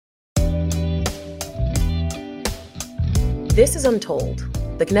This is Untold,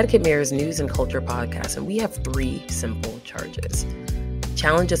 the Connecticut Mayor's news and culture podcast, and we have 3 simple charges.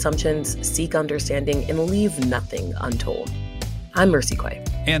 Challenge assumptions, seek understanding, and leave nothing untold. I'm Mercy Quay.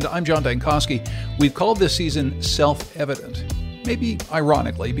 And I'm John Dankosky. We've called this season Self-Evident. Maybe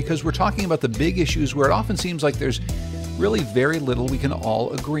ironically, because we're talking about the big issues where it often seems like there's really very little we can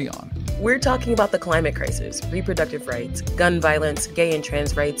all agree on. We're talking about the climate crisis, reproductive rights, gun violence, gay and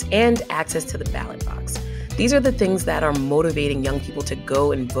trans rights, and access to the ballot box. These are the things that are motivating young people to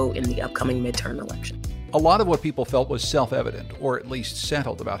go and vote in the upcoming midterm election. A lot of what people felt was self-evident, or at least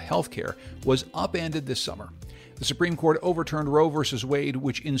settled about healthcare, was upended this summer. The Supreme Court overturned Roe v. Wade,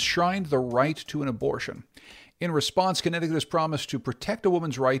 which enshrined the right to an abortion. In response, Connecticut has promised to protect a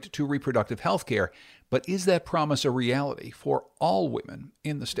woman's right to reproductive health care. But is that promise a reality for all women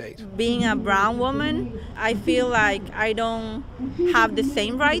in the state? Being a brown woman, I feel like I don't have the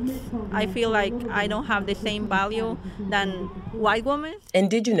same rights. I feel like I don't have the same value than white women. And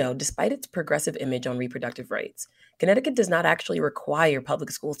did you know, despite its progressive image on reproductive rights, Connecticut does not actually require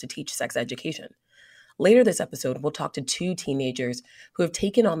public schools to teach sex education? Later this episode, we'll talk to 2 teenagers who have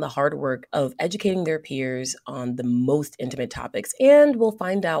taken on the hard work of educating their peers on the most intimate topics, and we'll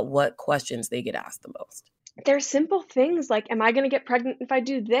find out what questions they get asked the most. There's simple things like, am I going to get pregnant if I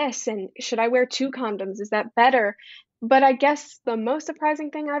do this? And should I wear 2 condoms? Is that better? But I guess the most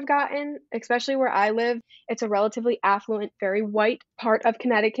surprising thing I've gotten, especially where I live, it's a relatively affluent, very white part of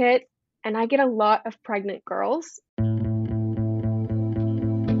Connecticut, and I get a lot of pregnant girls.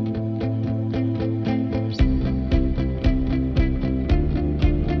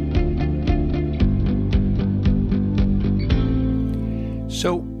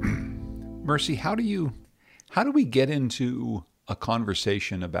 So, Mercy, how do we get into a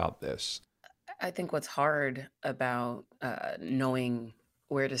conversation about this? I think what's hard about knowing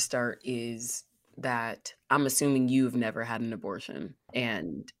where to start is that I'm assuming you've never had an abortion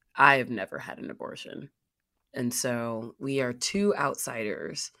and I have never had an abortion. And so we are 2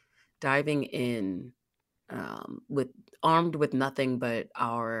 outsiders diving in armed with nothing but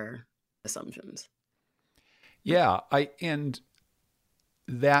our assumptions. Yeah, and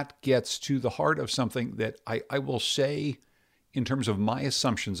that gets to the heart of something that I will say in terms of my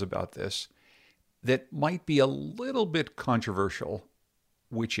assumptions about this that might be a little bit controversial,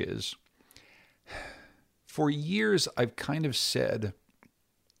 which is, for years I've kind of said,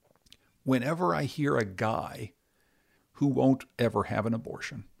 whenever I hear a guy who won't ever have an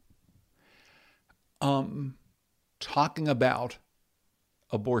abortion talking about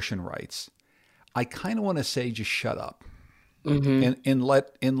abortion rights, I kind of want to say, just shut up. Mm-hmm.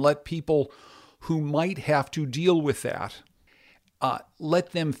 And let people who might have to deal with that,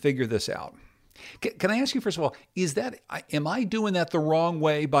 let them figure this out. Can I ask you, first of all, am I doing that the wrong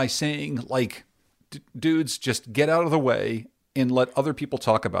way by saying, like, dudes, just get out of the way and let other people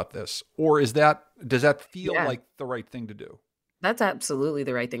talk about this? Or does that feel like the right thing to do? That's absolutely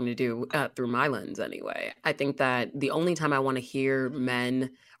the right thing to do through my lens anyway. I think that the only time I want to hear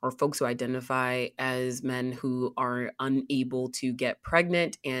men or folks who identify as men who are unable to get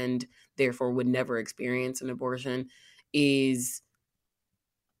pregnant and therefore would never experience an abortion is,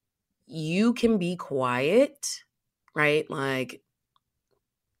 you can be quiet, right? Like,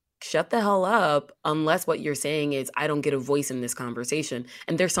 shut the hell up unless what you're saying is, I don't get a voice in this conversation.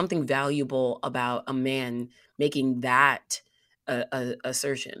 And there's something valuable about a man making that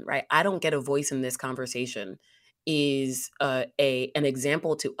assertion, right? I don't get a voice in this conversation is an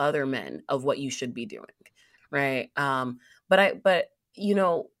example to other men of what you should be doing, right? But you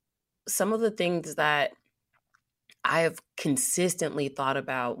know, some of the things that I have consistently thought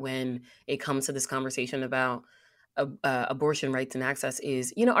about when it comes to this conversation about abortion rights and access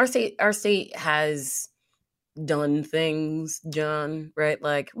is, you know, our state has done things, John, right?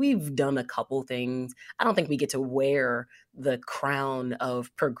 Like, we've done a couple things. I don't think we get to wear the crown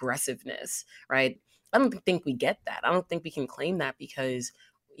of progressiveness, right? I don't think we get that. I don't think we can claim that because,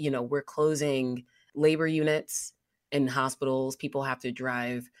 you know, we're closing labor units in hospitals. People have to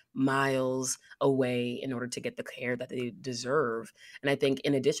drive miles away in order to get the care that they deserve. And I think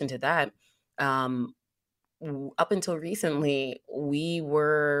in addition to that, up until recently, we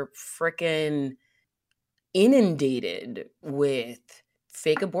were frickin' inundated with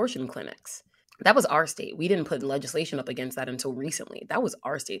fake abortion clinics. That was our state. We didn't put legislation up against that until recently. That was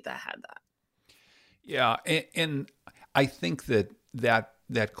our state that had that. Yeah, and I think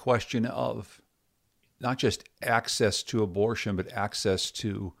that question of not just access to abortion, but access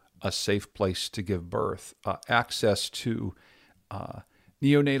to a safe place to give birth, access to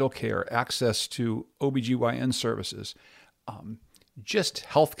neonatal care, access to OBGYN services, just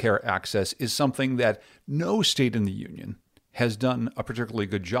healthcare access is something that no state in the union has done a particularly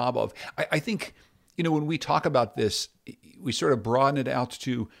good job of. I think, when we talk about this, we sort of broaden it out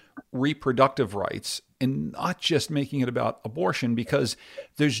to reproductive rights and not just making it about abortion, because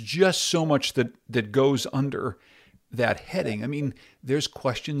there's just so much that goes under that heading. I mean, there's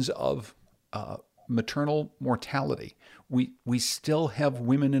questions of maternal mortality. We still have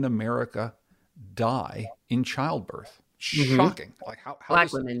women in America die in childbirth. Shocking. Like how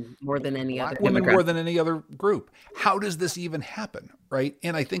Black women more than any other women more than any other group. How does this even happen, right?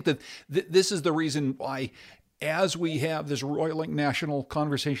 And I think that this is the reason why, as we have this roiling national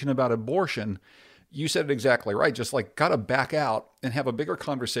conversation about abortion, you said it exactly right. Just like got to back out and have a bigger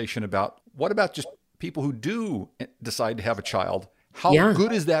conversation about what about just people who do decide to have a child? How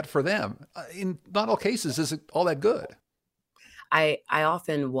good is that for them? In not all cases is it all that good. I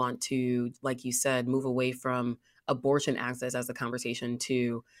often want to, like you said, move away from abortion access as a conversation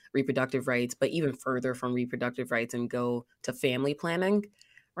to reproductive rights, but even further from reproductive rights and go to family planning,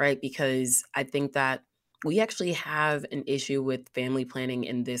 right? Because I think that we actually have an issue with family planning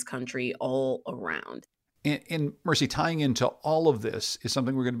in this country all around. And Mercy, tying into all of this is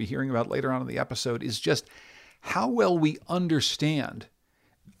something we're going to be hearing about later on in the episode, is just how well we understand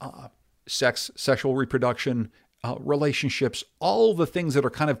sex, sexual reproduction, relationships, all the things that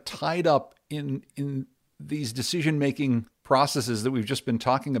are kind of tied up in these decision-making processes that we've just been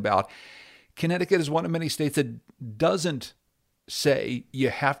talking about. Connecticut is one of many states that doesn't say you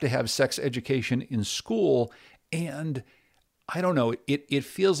have to have sex education in school. And I don't know, it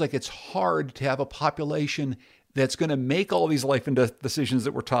feels like it's hard to have a population that's going to make all these life and death decisions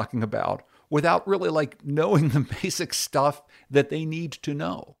that we're talking about without really like knowing the basic stuff that they need to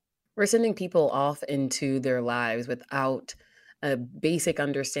know. We're sending people off into their lives without a basic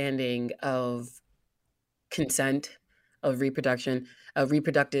understanding of consent, of reproduction, of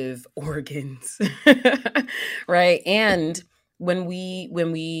reproductive organs, right? And when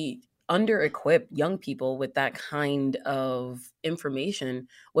we under-equip young people with that kind of information,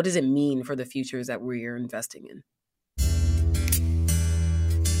 what does it mean for the futures that we're investing in?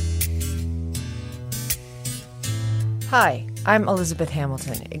 Hi, I'm Elizabeth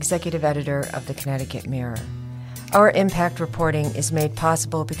Hamilton, Executive Editor of the Connecticut Mirror. Our impact reporting is made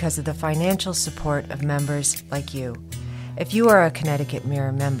possible because of the financial support of members like you. If you are a Connecticut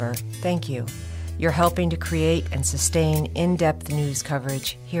Mirror member, thank you. You're helping to create and sustain in-depth news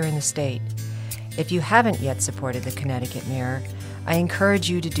coverage here in the state. If you haven't yet supported the Connecticut Mirror, I encourage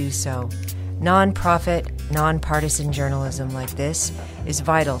you to do so. Nonprofit, nonpartisan journalism like this is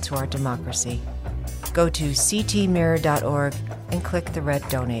vital to our democracy. Go to ctmirror.org and click the red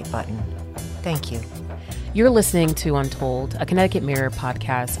donate button. Thank you. You're listening to Untold, a Connecticut Mirror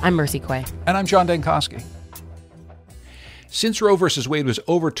podcast. I'm Mercy Quay. And I'm John Dankosky. Since Roe v. Wade was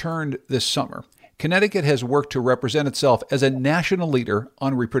overturned this summer, Connecticut has worked to represent itself as a national leader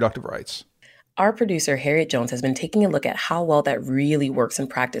on reproductive rights. Our producer, Harriet Jones, has been taking a look at how well that really works in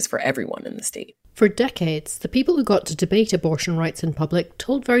practice for everyone in the state. For decades, the people who got to debate abortion rights in public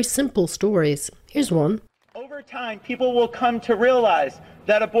told very simple stories. Here's one. Over time, people will come to realize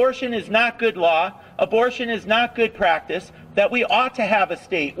that abortion is not good law, abortion is not good practice, that we ought to have a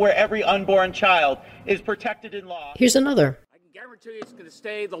state where every unborn child is protected in law. Here's another. I can guarantee you it's going to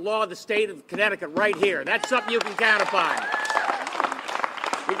stay the law of the state of Connecticut right here. That's something you can count upon.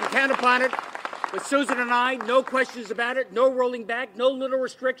 You can count upon it. With Susan and I, no questions about it, no rolling back, no little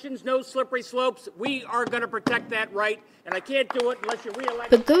restrictions, no slippery slopes. We are going to protect that right, and I can't do it unless you're re-elected.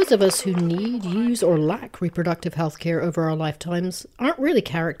 But those of us who need, use, or lack reproductive health care over our lifetimes aren't really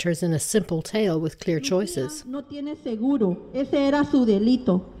characters in a simple tale with clear choices. No tiene seguro. Ese era su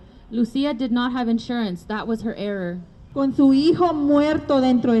delito. Lucia did not have insurance. That was her error. Con su hijo muerto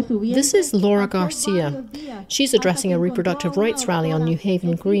dentro de su vientre. This is Laura Garcia. She's addressing a reproductive rights rally on New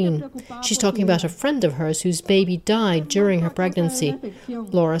Haven Green. She's talking about a friend of hers whose baby died during her pregnancy.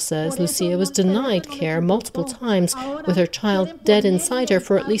 Laura says Lucia was denied care multiple times, with her child dead inside her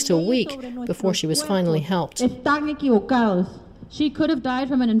for at least a week before she was finally helped. Están equivocados. She could have died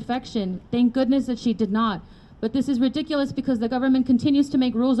from an infection. Thank goodness that she did not. But this is ridiculous because the government continues to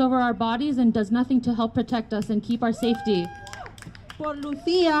make rules over our bodies and does nothing to help protect us and keep our safety. Por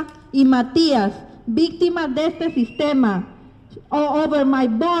Lucia y Matías, víctimas de este sistema. Over my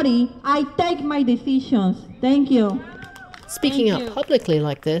body, I take my decisions. Thank you. Speaking out publicly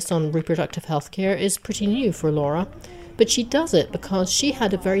like this on reproductive health care is pretty new for Laura, but she does it because she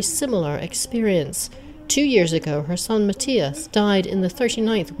had a very similar experience. 2 years ago, her son Matthias died in the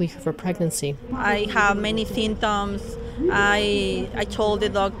 39th week of her pregnancy. I have many symptoms. I told the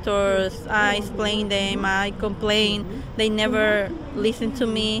doctors, I explained them, I complained. They never listened to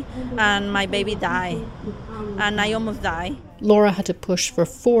me, and my baby died, and I almost died. Laura had to push for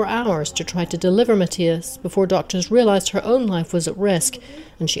 4 hours to try to deliver Matthias before doctors realized her own life was at risk,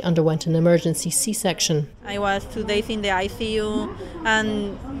 and she underwent an emergency C-section. I was 2 days in the ICU,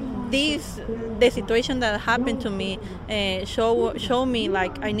 and the situation that happened to me show me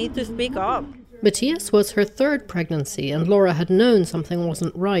like I need to speak up. Matthias was her third pregnancy, and Laura had known something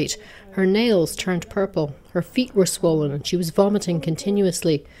wasn't right. Her nails turned purple, her feet were swollen, and she was vomiting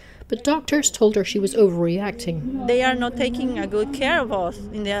continuously. But doctors told her she was overreacting. They are not taking a good care of us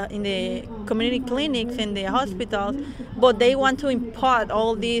in the community clinics and the hospitals, but they want to impart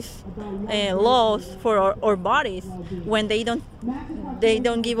all these laws for our bodies when they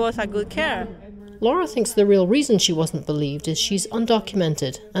don't give us a good care. Laura thinks the real reason she wasn't believed is she's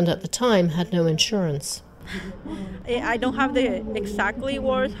undocumented and at the time had no insurance. I don't have the exactly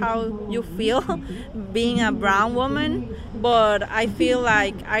words how you feel being a brown woman, but I feel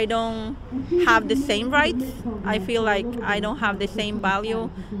like I don't have the same rights. I feel like I don't have the same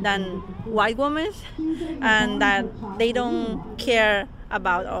value than white women, and that they don't care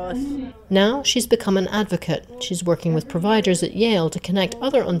about us. Now she's become an advocate. She's working with providers at Yale to connect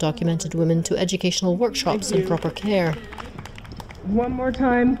other undocumented women to educational workshops and proper care. One more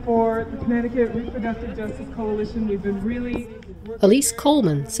time for the Connecticut Reproductive Justice Coalition. We've been really... Elise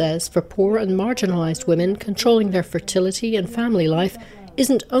Coleman says for poor and marginalised women, controlling their fertility and family life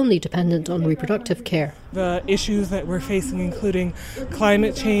isn't only dependent on reproductive care. The issues that we're facing, including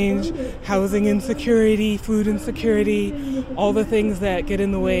climate change, housing insecurity, food insecurity, all the things that get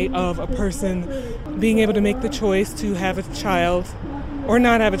in the way of a person being able to make the choice to have a child or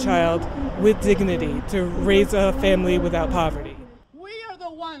not have a child with dignity, to raise a family without poverty. We are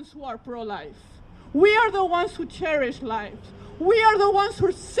the ones who are pro-life. We are the ones who cherish life. We are the ones who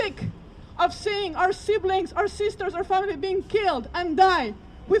are sick of seeing our siblings, our sisters, our family being killed and die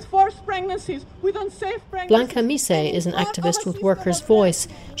with forced pregnancies, with unsafe pregnancies. Blanca Mise is an activist with Workers' Voice.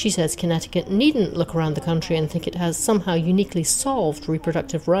 She says Connecticut needn't look around the country and think it has somehow uniquely solved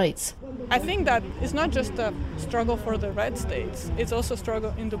reproductive rights. I think that it's not just a struggle for the red states, it's also a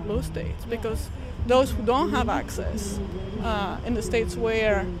struggle in the blue states, because those who don't have access in the states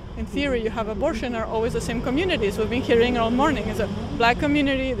where, in theory, you have abortion are always the same communities. We've been hearing all morning. It's a black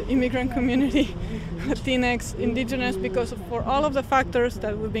community, the immigrant community, Latinx, indigenous, because for all of the factors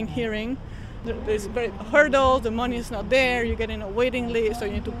that we've been hearing, there's great hurdles, the money is not there, you get in a waiting list, so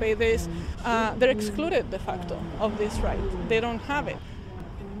you need to pay this. They're excluded de facto of this right. They don't have it.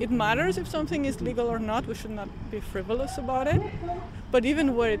 It matters if something is legal or not. We should not be frivolous about it. But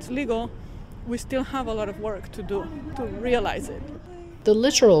even where it's legal, we still have a lot of work to do to realize it. The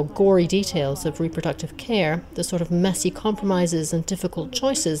literal gory details of reproductive care, the sort of messy compromises and difficult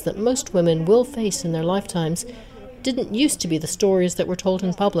choices that most women will face in their lifetimes, didn't used to be the stories that were told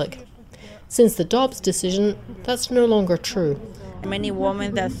in public. Since the Dobbs decision, that's no longer true. Many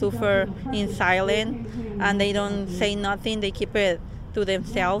women that suffer in silence and they don't say nothing, they keep it to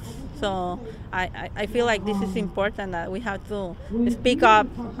themselves. So I feel like this is important, that we have to speak up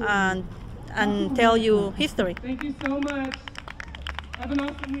and tell you history. Thank you so much. Have an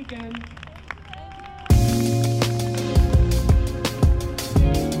awesome weekend.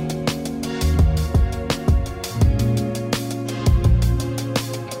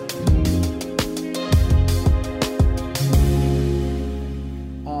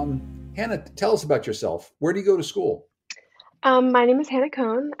 Hannah, tell us about yourself. Where do you go to school? My name is Hannah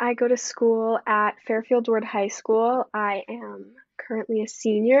Cohn. I go to school at Fairfield Ward High School. I am currently a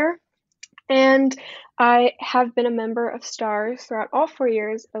senior, and I have been a member of STARS throughout all 4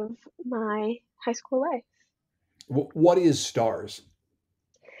 years of my high school life. What is STARS?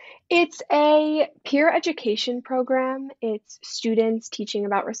 It's a peer education program. It's students teaching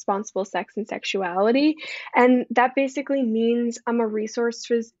about responsible sex and sexuality. And that basically means I'm a resource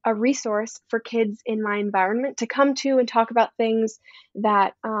for kids in my environment to come to and talk about things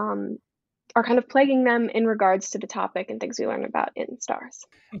that are kind of plaguing them in regards to the topic and things we learn about in STARS.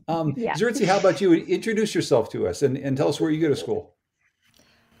 Yeah. Zertzi, how about you? Introduce yourself to us and tell us where you go to school.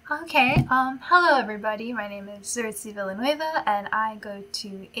 Okay, hello everybody, my name is Zertzi Villanueva and I go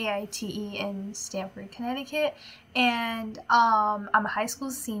to AITE in Stamford, Connecticut, and I'm a high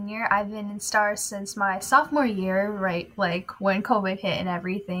school senior. I've been in STARS since my sophomore year, right, like when COVID hit and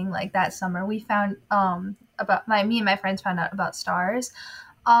everything, like that summer. We found, me and my friends found out about STARS,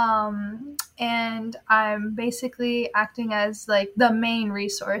 and I'm basically acting as like the main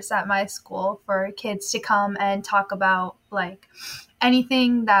resource at my school for kids to come and talk about like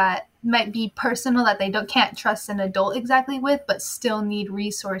anything that might be personal that they can't trust an adult exactly with, but still need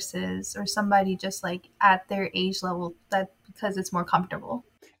resources or somebody just like at their age level, that because it's more comfortable.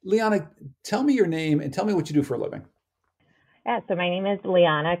 Liana, tell me your name and tell me what you do for a living. Yeah, so my name is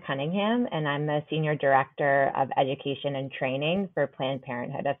Liana Cunningham, and I'm the Senior Director of Education and Training for Planned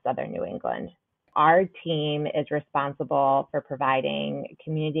Parenthood of Southern New England. Our team is responsible for providing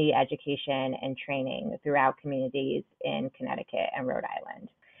community education and training throughout communities in Connecticut and Rhode Island.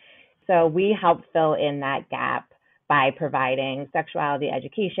 So we help fill in that gap by providing sexuality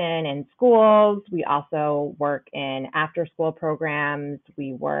education in schools. We also work in after-school programs.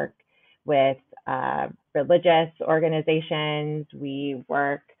 We work with religious organizations. We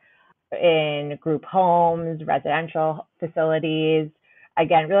work in group homes, residential facilities.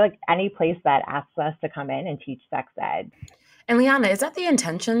 Again, really like any place that asks us to come in and teach sex ed. And Liana, is that the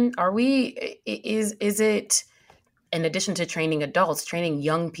intention? Is it, in addition to training adults, training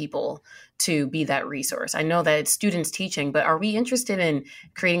young people to be that resource? I know that it's students teaching, but are we interested in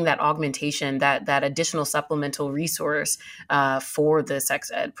creating that augmentation, that additional supplemental resource for the sex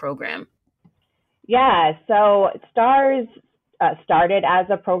ed program? Yeah, so STARS started as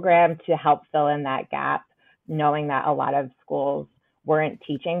a program to help fill in that gap, knowing that a lot of schools weren't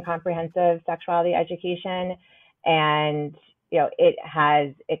teaching comprehensive sexuality education. And, it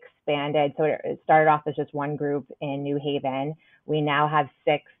has expanded. So it started off as just one group in New Haven. We now have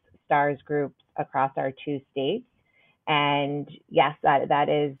 6 STARS groups across our 2 states. And yes, that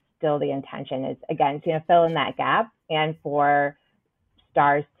is still the intention, is again, to fill in that gap and for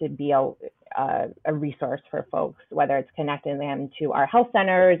STARS to be a resource for folks, whether it's connecting them to our health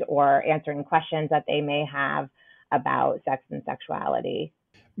centers or answering questions that they may have about sex and sexuality.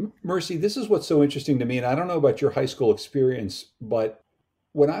 Mercy, this is what's so interesting to me, and I don't know about your high school experience, but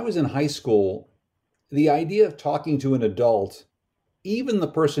when I was in high school, the idea of talking to an adult, even the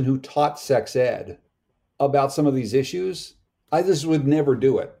person who taught sex ed, about some of these issues, I just would never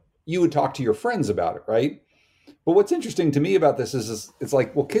do it. You would talk to your friends about it, right? But what's interesting to me about this is it's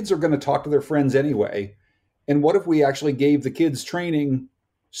like, well, kids are going to talk to their friends anyway. And what if we actually gave the kids training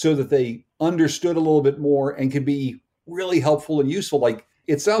so that they understood a little bit more and could be really helpful and useful? Like,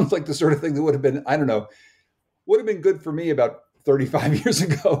 it sounds like the sort of thing that would have been, I don't know, would have been good for me about 35 years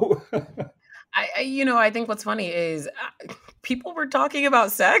ago. I think what's funny is people were talking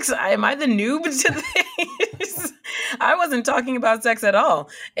about sex. Am I the noob to this? I wasn't talking about sex at all.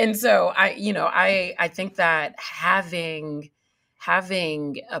 And so I think that having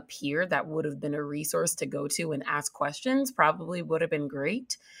a peer that would have been a resource to go to and ask questions probably would have been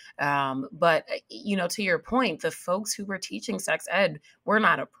great. But to your point, the folks who were teaching sex ed were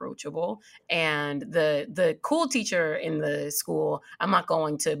not approachable. And the cool teacher in the school, I'm not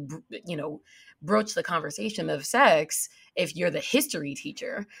going to, broach the conversation of sex if you're the history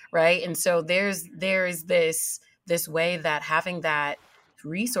teacher, right? And so there's this way that having that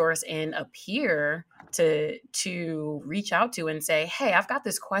resource in a peer to reach out to and say, hey, I've got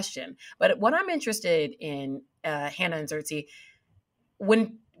this question. But what I'm interested in, Hannah and Zertzi,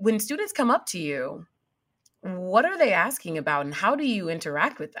 when students come up to you, what are they asking about and how do you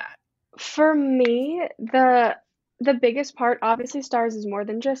interact with that? For me, the biggest part, obviously STARS is more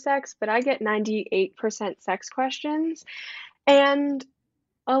than just sex, but I get 98% sex questions. And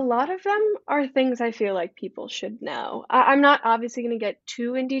a lot of them are things I feel like people should know. I'm not obviously going to get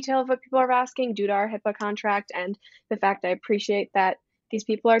too in detail of what people are asking due to our HIPAA contract and the fact I appreciate that these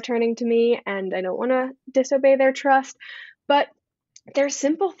people are turning to me and I don't want to disobey their trust. But there's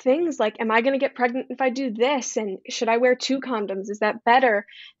simple things like, am I going to get pregnant if I do this? And should I wear 2 condoms? Is that better?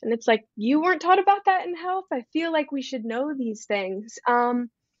 And it's like, you weren't taught about that in health. I feel like we should know these things.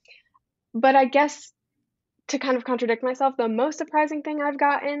 But I guess to kind of contradict myself, the most surprising thing I've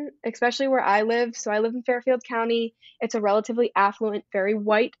gotten, especially where I live, so I live in Fairfield County. It's a relatively affluent, very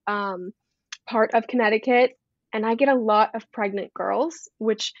white part of Connecticut. And I get a lot of pregnant girls,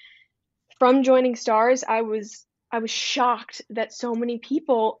 which from joining STARS, I was shocked that so many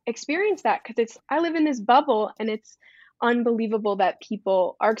people experience that because I live in this bubble and it's unbelievable that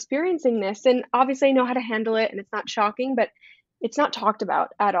people are experiencing this. And obviously I know how to handle it and it's not shocking, but it's not talked about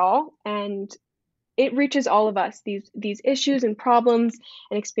at all. And it reaches all of us, these issues and problems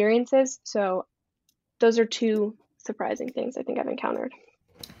and experiences. So those are 2 surprising things I think I've encountered.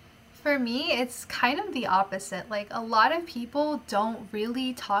 For me, it's kind of the opposite. Like, a lot of people don't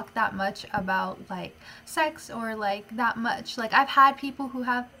really talk that much about, like, sex or, like, that much. Like, I've had people who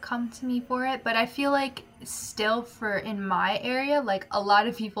have come to me for it, but I feel like still in my area, like, a lot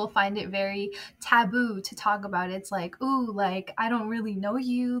of people find it very taboo to talk about it. It's like, ooh, like, I don't really know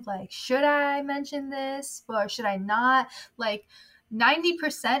you. Like, should I mention this or should I not? Like,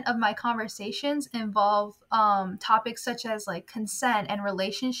 90% of my conversations involve topics such as like consent and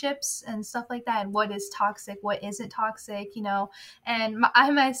relationships and stuff like that, and what is toxic, what isn't toxic, you know. And I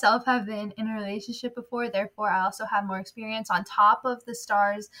myself have been in a relationship before, therefore I also have more experience on top of the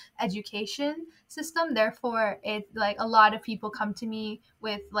STARS education system. Therefore, it like a lot of people come to me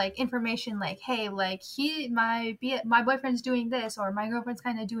with like information like, hey, like my boyfriend's doing this, or my girlfriend's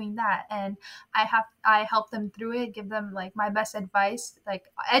kind of doing that, and I help them through it, give them like my best advice, like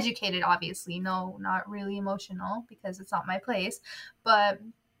educated, obviously, no, not really emotional because it's not my place. But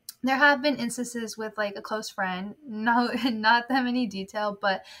there have been instances with like a close friend, no, not that many detail,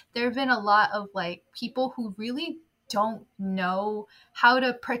 but there have been a lot of like people who really don't know how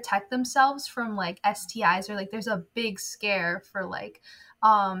to protect themselves from like STIs, or like there's a big scare for like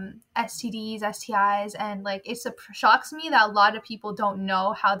STDs, STIs, and like it shocks me that a lot of people don't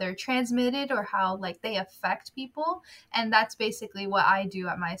know how they're transmitted or how like they affect people. And that's basically what I do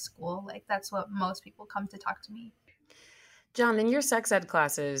at my school. Like that's what most people come to talk to me. John, in your sex ed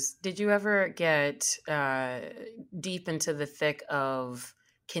classes, did you ever get deep into the thick of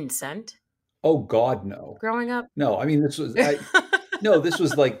consent? Oh God, no. Growing up? No, I mean, this was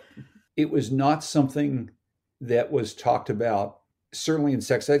like, it was not something that was talked about, certainly in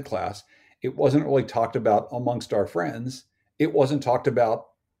sex ed class. It wasn't really talked about amongst our friends. It wasn't talked about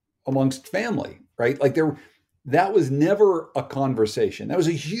amongst family, right? Like that was never a conversation. That was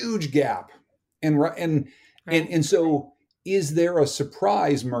a huge gap. And so is there a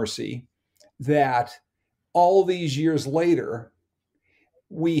surprise, Mercy, that all these years later,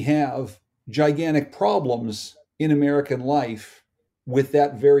 we have gigantic problems in American life with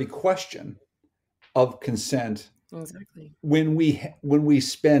that very question of consent? Exactly. When we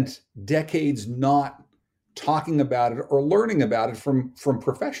spent decades not talking about it or learning about it from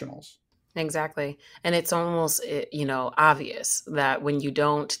professionals. Exactly. And it's almost, obvious that when you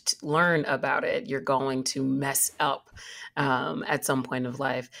don't learn about it, you're going to mess up at some point of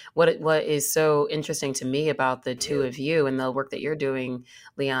life. What is so interesting to me about the two of you and the work that you're doing,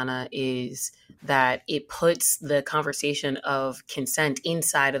 Liana, is that it puts the conversation of consent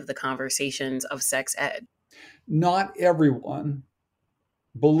inside of the conversations of sex ed. Not everyone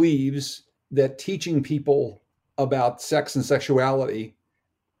believes that teaching people about sex and sexuality,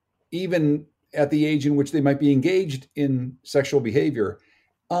 even at the age in which they might be engaged in sexual behavior,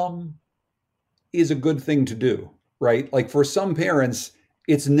 is a good thing to do, right? Like for some parents,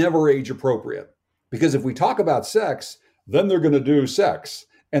 it's never age appropriate, because if we talk about sex, then they're going to do sex.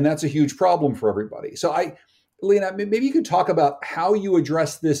 And that's a huge problem for everybody. So Lena, maybe you could talk about how you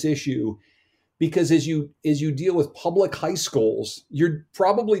address this issue, because as you deal with public high schools, you're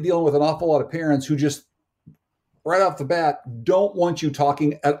probably dealing with an awful lot of parents who just right off the bat don't want you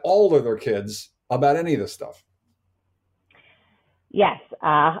talking at all to their kids about any of this stuff. Yes,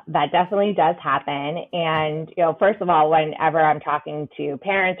 that definitely does happen. And, first of all, whenever I'm talking to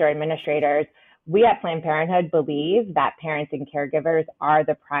parents or administrators, we at Planned Parenthood believe that parents and caregivers are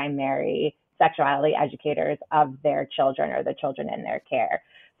the primary sexuality educators of their children or the children in their care.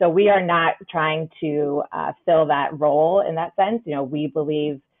 So we are not trying to fill that role in that sense. We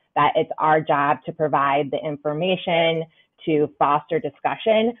believe that it's our job to provide the information, to foster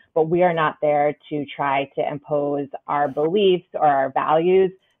discussion, but we are not there to try to impose our beliefs or our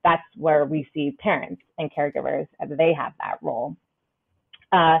values. That's where we see parents and caregivers, they have that role.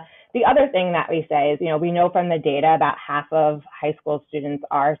 The other thing that we say is, we know from the data about half of high school students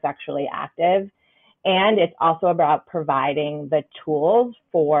are sexually active. And it's also about providing the tools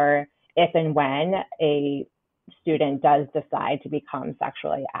for if and when a student does decide to become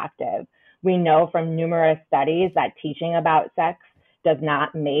sexually active. We know from numerous studies that teaching about sex does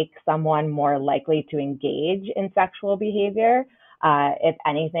not make someone more likely to engage in sexual behavior. If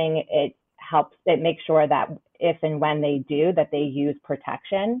anything, it makes sure that if and when they do, that they use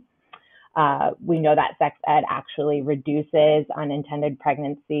protection. We know that sex ed actually reduces unintended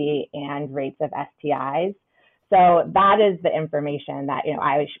pregnancy and rates of STIs. So that is the information that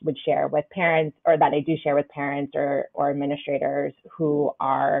I would share with parents, or that I do share with parents or administrators who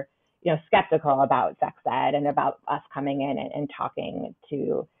are skeptical about sex ed and about us coming in and talking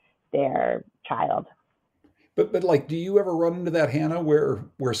to their child. But like, do you ever run into that, Hannah,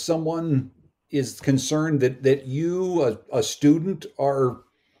 where someone is concerned that you, a student, are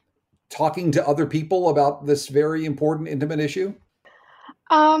talking to other people about this very important, intimate issue?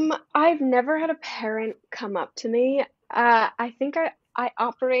 I've never had a parent come up to me. I think I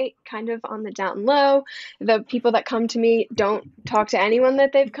operate kind of on the down low. The people that come to me don't talk to anyone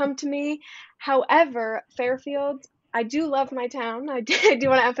that they've come to me. However, Fairfield I do love my town. I do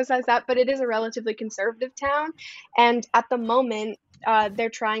want to emphasize that, but it is a relatively conservative town. And at the moment, they're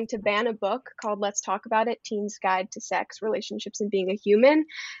trying to ban a book called Let's Talk About It, Teens Guide to Sex, Relationships, and Being a Human.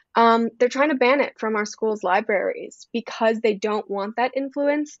 They're trying to ban it from our schools' libraries because they don't want that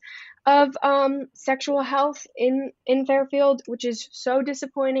influence of sexual health in Fairfield, which is so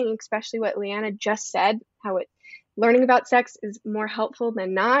disappointing, especially what Leanna just said, how learning about sex is more helpful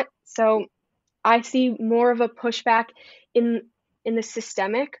than not. So I see more of a pushback in the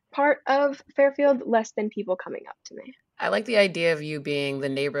systemic part of Fairfield, less than people coming up to me. I like the idea of you being the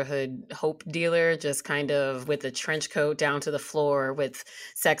neighborhood hope dealer, just kind of with a trench coat down to the floor with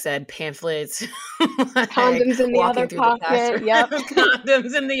sex ed pamphlets, like Condoms in the walking other through the pocket. classroom, Yep.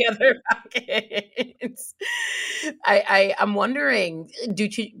 condoms in the other pockets. I'm wondering,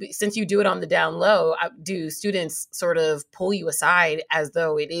 since you do it on the down low, do students sort of pull you aside as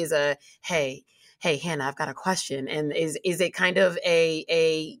though it is a, hey, Hannah, I've got a question. And is it kind of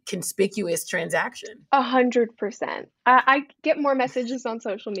a conspicuous transaction? 100%. I get more messages on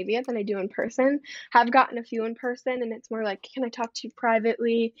social media than I do in person. Have gotten a few in person, and it's more like, can I talk to you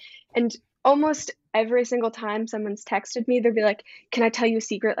privately? And almost every single time someone's texted me, they'll be like, can I tell you a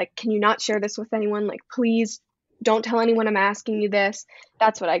secret? Like, can you not share this with anyone? Like, please don't tell anyone I'm asking you this.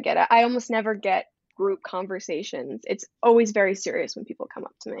 That's what I get. I almost never get group conversations. It's always very serious when people come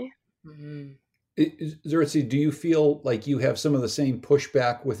up to me. Mm-hmm. Zeritzi, do you feel like you have some of the same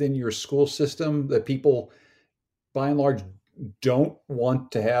pushback within your school system that people, by and large, don't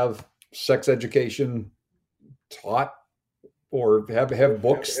want to have sex education taught or have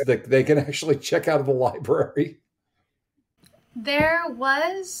books that they can actually check out of the library? There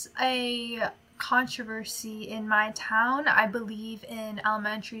was a controversy in my town, I believe in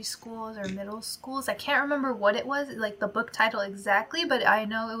elementary schools or middle schools. I can't remember what it was, like the book title exactly, but I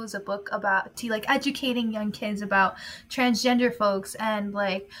know it was a book about like educating young kids about transgender folks and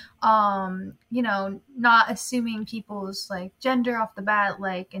like not assuming people's like gender off the bat,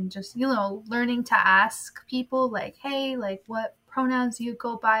 like, and just learning to ask people like, hey, like what pronouns you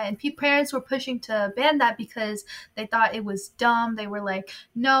go by, and parents were pushing to ban that because they thought it was dumb. They were like,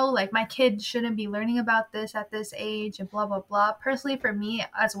 no, like my kid shouldn't be learning about this at this age and blah blah blah. Personally, for me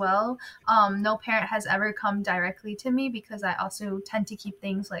as well, no parent has ever come directly to me because I also tend to keep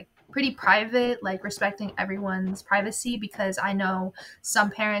things like pretty private, like respecting everyone's privacy, because I know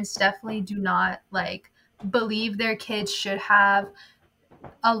some parents definitely do not like believe their kids should have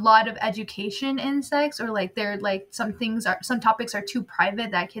a lot of education in sex, or like they're like some topics are too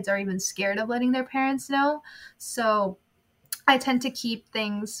private that kids are even scared of letting their parents know. So I tend to keep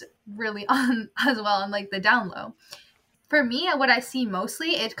things really on as well on like the down low. For me, what I see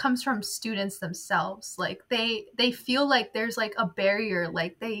mostly, it comes from students themselves. Like they feel like there's like a barrier,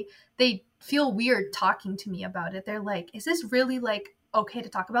 like they feel weird talking to me about it. They're like, is this really like okay to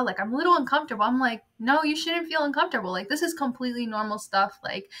talk about? Like, I'm a little uncomfortable. I'm like, no, you shouldn't feel uncomfortable. Like, this is completely normal stuff.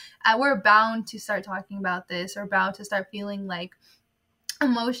 Like, we're bound to start talking about this, or bound to start feeling like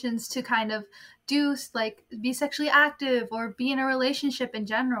emotions to kind of do like be sexually active or be in a relationship in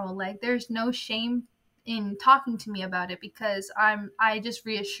general. Like, there's no shame in talking to me about it, because I just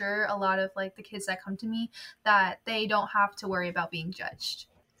reassure a lot of like the kids that come to me that they don't have to worry about being judged.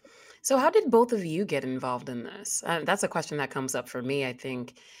 So how did both of you get involved in this? That's a question that comes up for me. I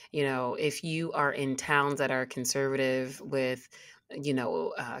think, if you are in towns that are conservative with,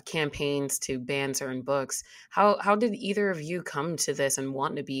 campaigns to ban certain books, how did either of you come to this and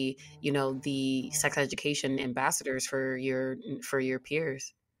want to be, the sex education ambassadors for your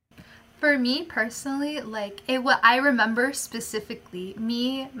peers? For me personally, like what I remember specifically,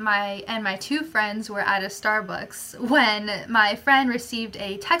 my two friends were at a Starbucks when my friend received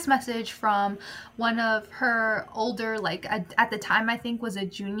a text message from one of her older, like at the time I think was a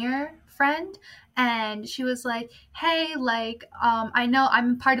junior friend, and she was like, hey, like I know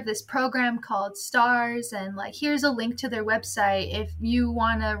I'm part of this program called STARS, and like here's a link to their website if you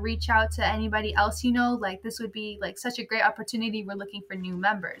want to reach out to anybody else, like this would be like such a great opportunity. We're looking for new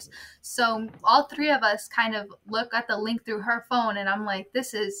members. So all three of us kind of look at the link through her phone, and I'm like,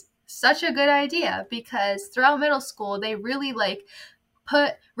 this is such a good idea, because throughout middle school they really like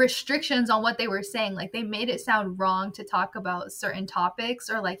put restrictions on what they were saying. Like they made it sound wrong to talk about certain topics,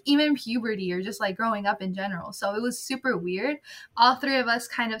 or like even puberty, or just like growing up in general. So it was super weird. All three of us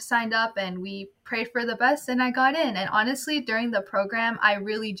kind of signed up and we prayed for the best, and I got in. And honestly, during the program, I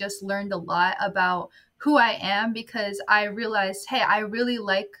really just learned a lot about who I am, because I realized, hey, I really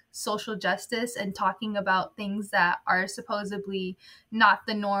like social justice and talking about things that are supposedly not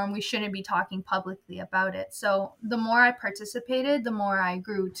the norm. We shouldn't be talking publicly about it. So the more I participated, the more I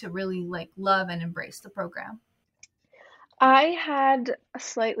grew to really like love and embrace the program. I had a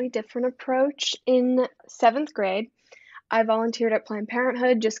slightly different approach. In 7th grade, I volunteered at Planned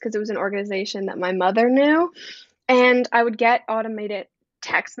Parenthood just because it was an organization that my mother knew. And I would get automated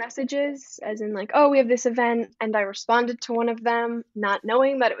text messages, as in, like, oh, we have this event. And I responded to one of them, not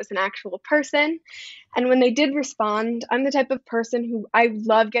knowing that it was an actual person. And when they did respond, I'm the type of person who I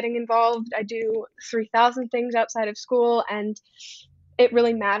love getting involved. I do 3,000 things outside of school, and it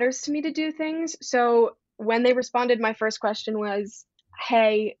really matters to me to do things. So when they responded, my first question was,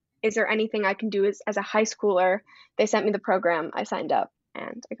 hey, is there anything I can do as a high schooler? They sent me the program. I signed up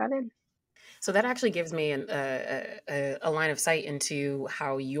and I got in. So that actually gives me a line of sight into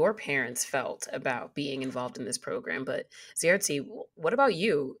how your parents felt about being involved in this program. But Ziertzi, what about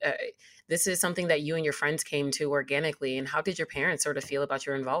you? This is something that you and your friends came to organically. And how did your parents sort of feel about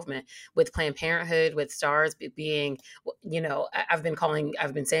your involvement with Planned Parenthood, with STARS being, I've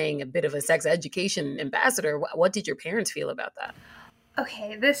been saying a bit of a sex education ambassador. What did your parents feel about that?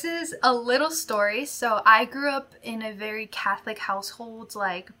 Okay, this is a little story. So I grew up in a very Catholic household.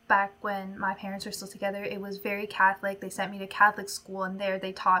 Like back when my parents were still together, it was very Catholic. They sent me to Catholic school, and there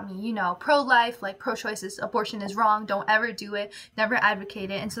they taught me, pro-life, like pro-choice is, abortion is wrong, don't ever do it, never advocate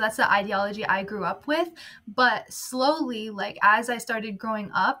it. And so that's the ideology I grew up with. But slowly, like as I started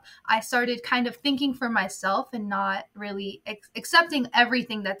growing up, I started kind of thinking for myself and not really accepting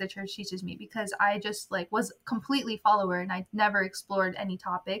everything that the church teaches me, because I just like was completely follower and I never explored any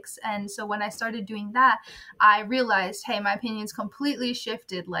topics. And so when I started doing that, I realized, hey, my opinion's completely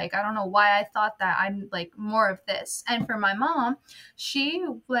shifted. Like, I don't know why I thought that. I'm like more of this. And for my mom, she,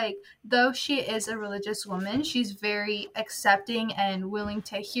 like, though she is a religious woman, she's very accepting and willing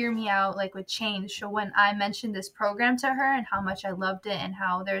to hear me out, like with change. So when I mentioned this program to her and how much I loved it and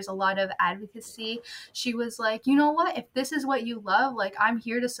how there's a lot of advocacy, she was like, you know what, if this is what you love, like, I'm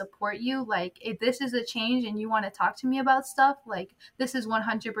here to support you. Like, if this is a change and you want to talk to me about stuff, like, this is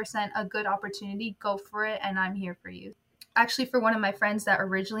 100% a good opportunity. Go for it, and I'm here for you. Actually, for one of my friends that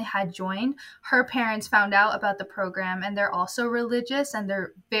originally had joined, her parents found out about the program, and they're also religious, and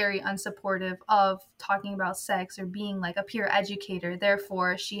they're very unsupportive of talking about sex or being like a peer educator.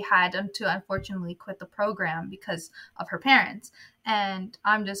 Therefore, she had to unfortunately quit the program because of her parents. And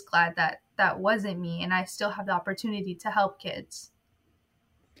I'm just glad that that wasn't me, and I still have the opportunity to help kids.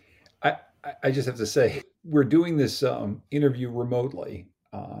 I just have to say, we're doing this interview remotely,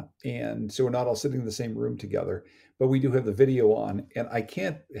 and so we're not all sitting in the same room together, but we do have the video on, and I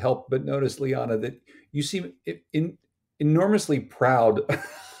can't help but notice, Liana, that you seem enormously proud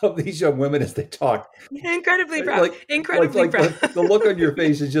of these young women as they talk. Incredibly proud. Incredibly proud. The look on your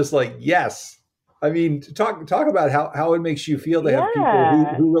face is just like, yes. I mean, talk about how it makes you feel to have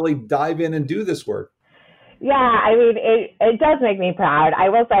people who really dive in and do this work. Yeah, I mean, it does make me proud. I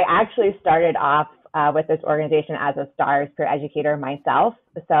will say I actually started off with this organization as a STARS peer educator myself.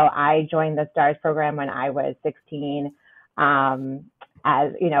 So I joined the STARS program when I was 16.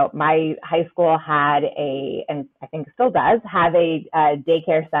 As you know, my high school had and I think still does have a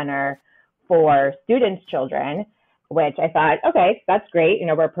daycare center for students' children, which I thought, okay, that's great.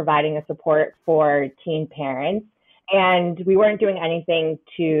 We're providing a support for teen parents. And we weren't doing anything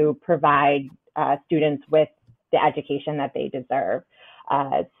to provide students with the education that they deserve.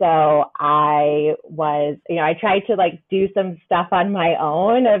 So I was, I tried to like do some stuff on my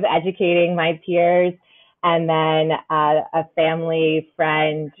own of educating my peers. And then a family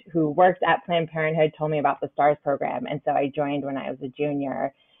friend who worked at Planned Parenthood told me about the STARS program. And so I joined when I was a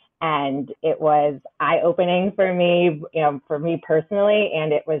junior. And it was eye-opening for me, for me personally.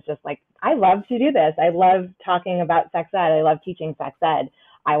 And it was just like, I love to do this. I love talking about sex ed. I love teaching sex ed.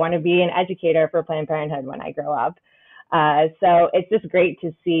 I want to be an educator for Planned Parenthood when I grow up. So it's just great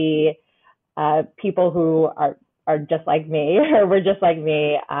to see people who are just like me or were just like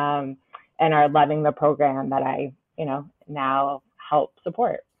me and are loving the program that I, now help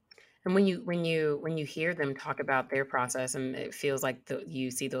support. And when you hear them talk about their process, and it feels like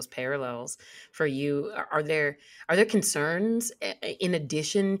you see those parallels for you, are there concerns in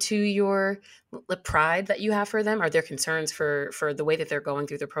addition to the pride that you have for them? Are there concerns for the way that they're going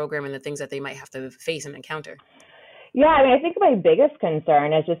through the program and the things that they might have to face and encounter? Yeah, I mean, I think my biggest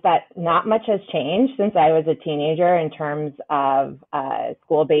concern is just that not much has changed since I was a teenager in terms of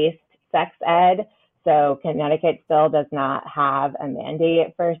school-based sex ed. So Connecticut still does not have a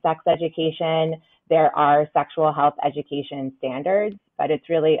mandate for sex education. There are sexual health education standards, but it's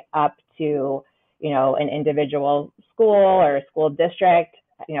really up to, an individual school or a school district,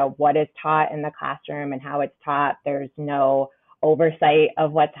 what is taught in the classroom and how it's taught. There's no oversight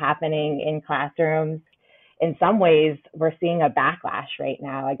of what's happening in classrooms. In some ways, we're seeing a backlash right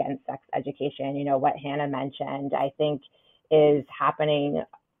now against sex education. What Hannah mentioned, I think, is happening,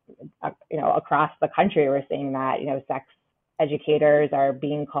 across the country. We're seeing that, sex educators are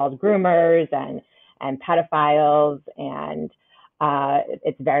being called groomers and pedophiles, and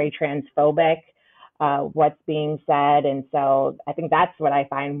it's very transphobic, what's being said. And so I think that's what I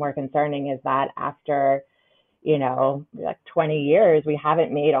find more concerning, is that after, like 20 years, we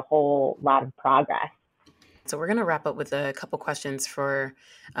haven't made a whole lot of progress. So we're going to wrap up with a couple questions for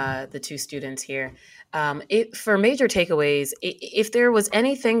the two students here. For major takeaways, if there was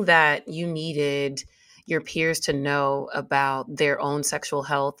anything that you needed your peers to know about their own sexual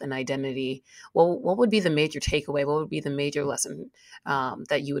health and identity, what would be the major takeaway? What would be the major lesson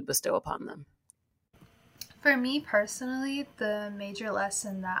that you would bestow upon them? For me personally, the major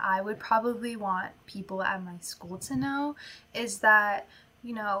lesson that I would probably want people at my school to know is that,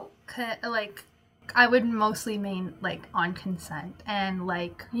 I would mostly mean on consent, and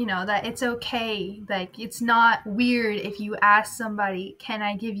that it's okay. It's not weird if you ask somebody, can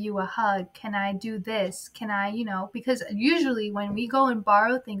I give you a hug? Can I do this? Can I, because usually when we go and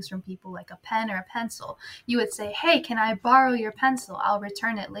borrow things from people, like a pen or a pencil, you would say, hey, can I borrow your pencil? I'll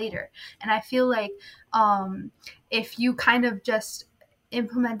return it later. And I feel like if you kind of just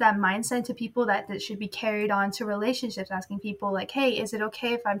implement that mindset to people, that should be carried on to relationships, asking people hey, is it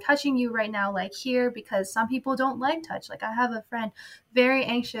okay if I'm touching you right now, here? Because some people don't like touch. I have a friend, very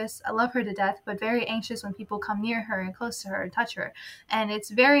anxious. I love her to death, but very anxious when people come near her and close to her and touch her. And it's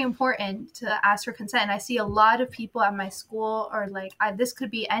very important to ask for consent. And I see a lot of people at my school, or this could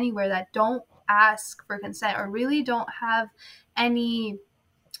be anywhere, that don't ask for consent, or really don't have any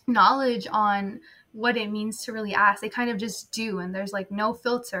knowledge on what it means to really ask. They kind of just do, and there's no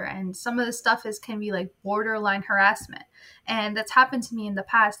filter, and some of the stuff can be borderline harassment. And that's happened to me in the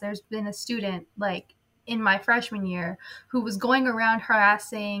past. There's been a student in my freshman year who was going around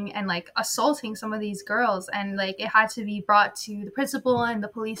harassing and assaulting some of these girls, and it had to be brought to the principal and the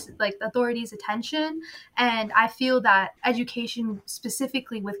police, the authorities' attention. And I feel that education,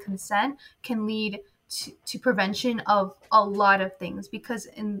 specifically with consent, can lead to prevention of a lot of things. Because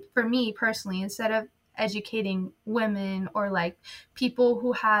for me personally, instead of educating women or people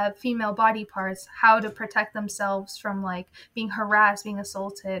who have female body parts how to protect themselves from being harassed, being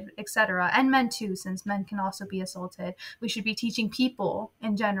assaulted, etc., and men too, since men can also be assaulted, we should be teaching people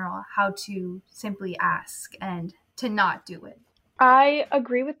in general how to simply ask and to not do it. I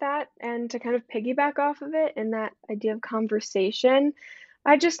agree with that, and to kind of piggyback off of it and that idea of conversation,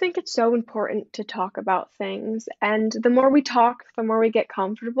 I just think it's so important to talk about things. And the more we talk, the more we get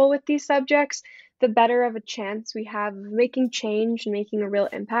comfortable with these subjects, the better of a chance we have of making change and making a real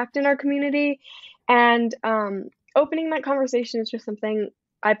impact in our community. And opening that conversation is just something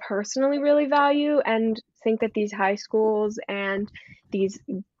I personally really value, and think that these high schools and these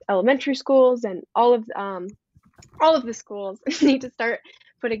elementary schools and all of the schools need to start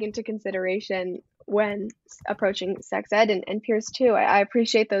putting into consideration when approaching sex ed, and peers too. I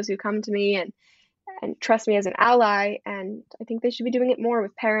appreciate those who come to me and trust me as an ally, and I think they should be doing it more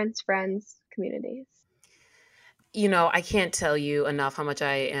with parents, friends, communities. I can't tell you enough how much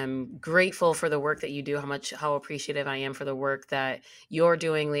I am grateful for the work that you do, how appreciative I am for the work that you're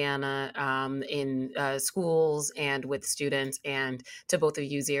doing, Liana, in schools and with students, and to both of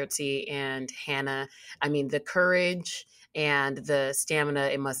you, Xertzi and Hannah. I mean, the courage and the stamina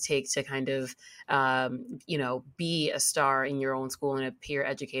it must take to kind of, be a star in your own school and a peer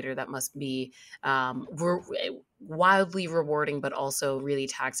educator, that must be wildly rewarding, but also really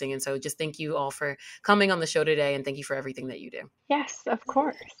taxing. And so just thank you all for coming on the show today, and thank you for everything that you do. Yes, of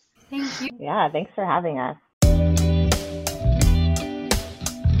course. Thank you. Yeah, thanks for having us.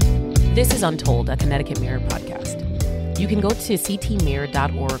 This is Untold, a Connecticut Mirror podcast. You can go to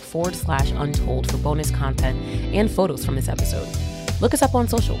ctmirror.org/untold for bonus content and photos from this episode. Look us up on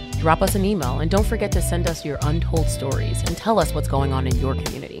social, drop us an email, and don't forget to send us your untold stories and tell us what's going on in your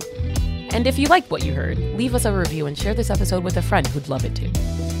community. And if you liked what you heard, leave us a review and share this episode with a friend who'd love it too.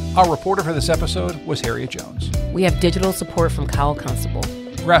 Our reporter for this episode was Harriet Jones. We have digital support from Kyle Constable.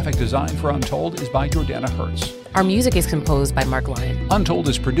 Graphic design for Untold is by Jordana Hertz. Our music is composed by Mark Lyon. Untold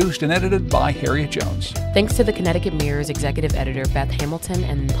is produced and edited by Harriet Jones. Thanks to the Connecticut Mirror's executive editor, Beth Hamilton,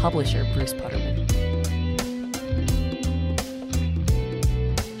 and publisher, Bruce Putterman.